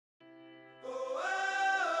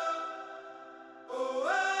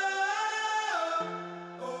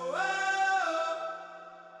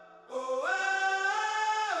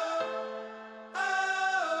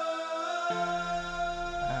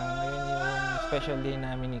special day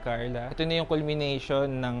namin ni Carla. Ito na yung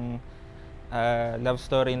culmination ng love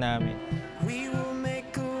story namin. We will make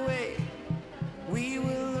a way, we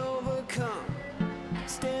will overcome,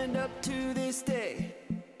 stand up to this day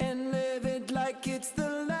and live it like it's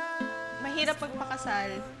the life. Mahirap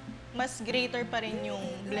magpakasal, mas greater pa rin yung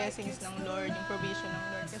blessings ng Lord, yung provision ng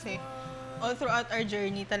Lord. Kasi all throughout our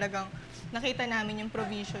journey, talagang nakita namin yung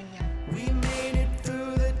provision niya. We made it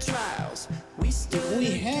through the trials, we stood.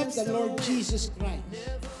 We have the Lord Jesus Christ,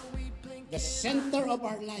 the center of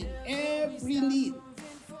our life. Every need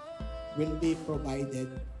will be provided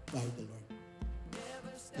by the Lord.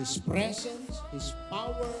 His presence, His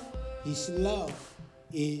power, His love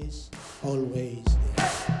is always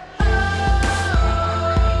there.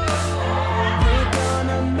 We're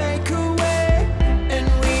gonna make a way, and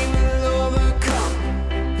we will overcome.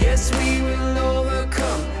 Yes, we will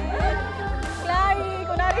overcome. Clary,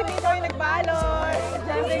 kunwari dito yung nagbalot.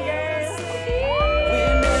 Siyempre, girls.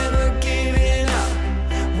 We're never giving up,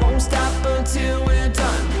 won't stop until we're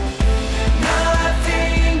done.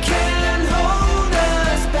 Nothing can hold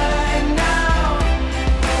us back now.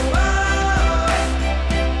 Oh, oh,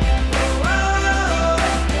 oh, oh.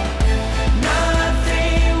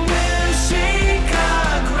 Nothing will shake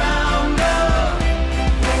our ground. Oh,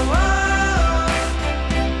 oh, oh,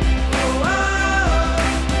 oh,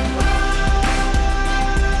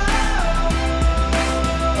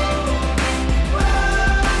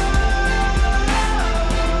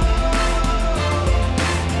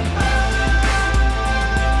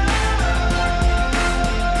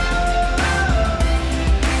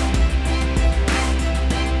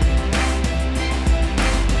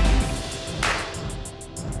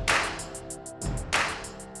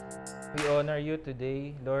 We honor you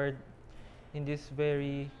today, Lord, in this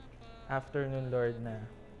very afternoon, Lord, na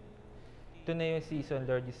ito na yung season,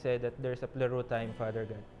 Lord, you said that there's a plero time, Father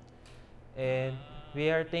God. And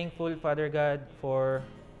we are thankful, Father God, for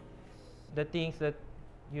the things that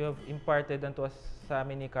you have imparted unto us sa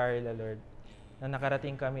amin ni Carla, Lord. Na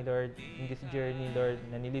nakarating kami, Lord, in this journey, Lord,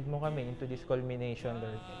 na nilid mo kami into this culmination,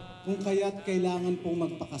 Lord. Kung kaya't kailangan pong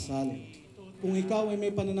magpakasal. Kung ikaw ay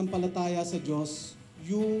may pananampalataya sa Diyos,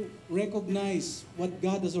 you recognize what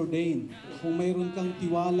God has ordained. Kung mayroon kang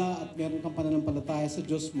tiwala at mayroon kang pananampalataya sa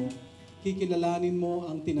Diyos mo, kikilalanin mo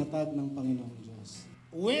ang tinatag ng Panginoong Diyos.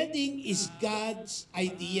 Wedding is God's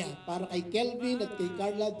idea. Para kay Kelvin at kay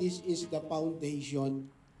Carla, this is the foundation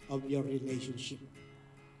of your relationship.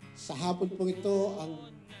 Sa hapon po ito, ang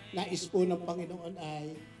nais po ng Panginoon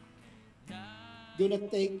ay do not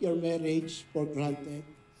take your marriage for granted.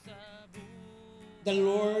 The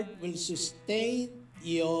Lord will sustain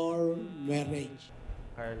your marriage.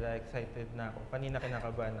 Carla, excited na ako. Kanina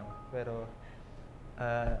kinakabahan ako. Pero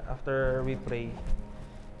after we pray,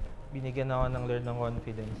 binigyan ako ng Lord ng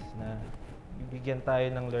confidence na bibigyan tayo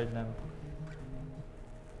ng Lord ng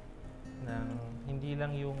hindi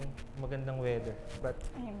lang yung magandang weather, but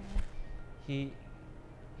he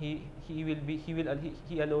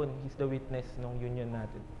alone, he's the witness ng union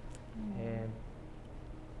natin. And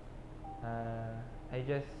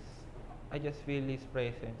I just feel His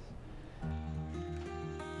presence.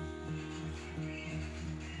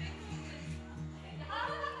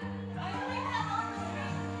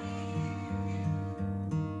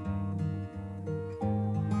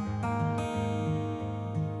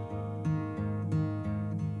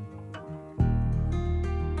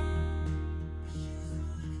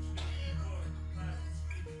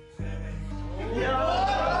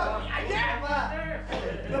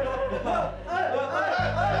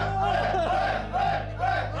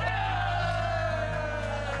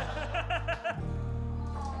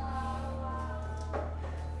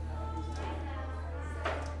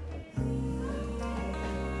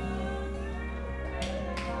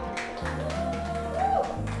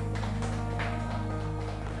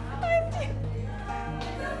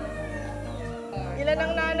 Ilan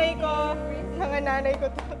ang nanay ko? Mga nanay ko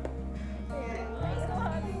to.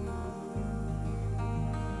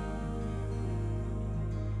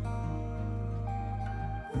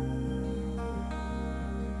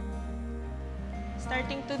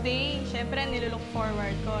 Starting today, syempre nilook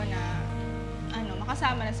forward ko na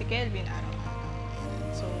makasama na si Kelvin araw-araw.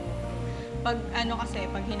 So, pag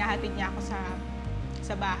hinahatid niya ako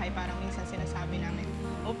sa bahay, parang minsan sinasabi namin,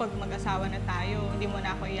 pag mag-asawa na tayo, hindi mo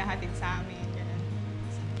na ako ihahatid sa amin. Ganun.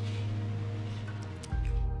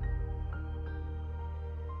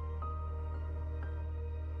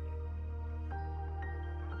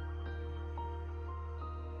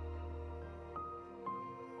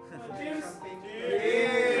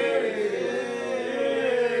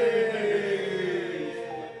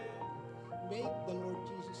 Make the Lord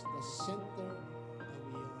Jesus the center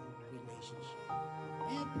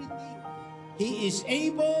He is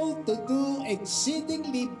able to do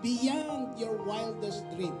exceedingly beyond your wildest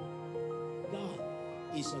dream. God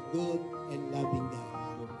is a good and loving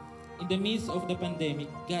God. In the midst of the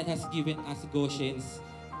pandemic, God has given us Goshens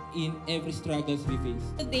in every struggles we face.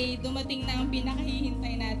 Today, dumating na ang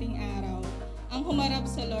pinakahihintay nating araw, ang humarap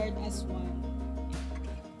sa Lord as one.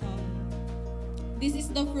 This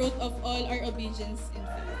is the fruit of all our obedience and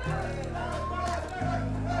faith.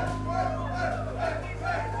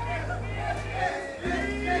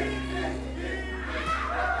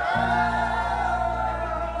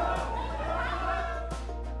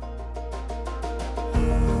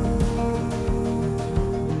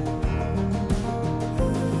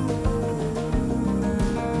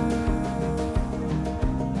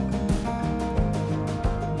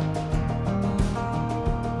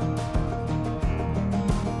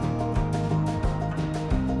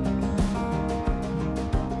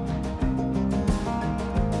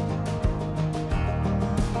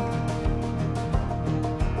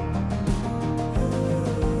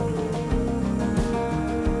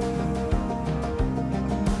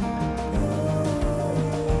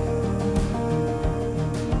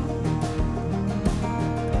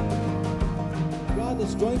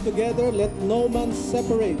 Joined together, let no man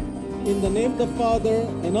separate. In the name of the Father,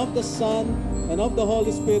 and of the Son, and of the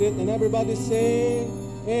Holy Spirit, and everybody say,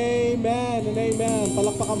 Amen and Amen.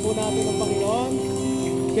 Palakpakan po natin ang Panginoon.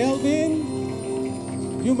 Kelvin,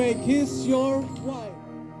 you may kiss your wife.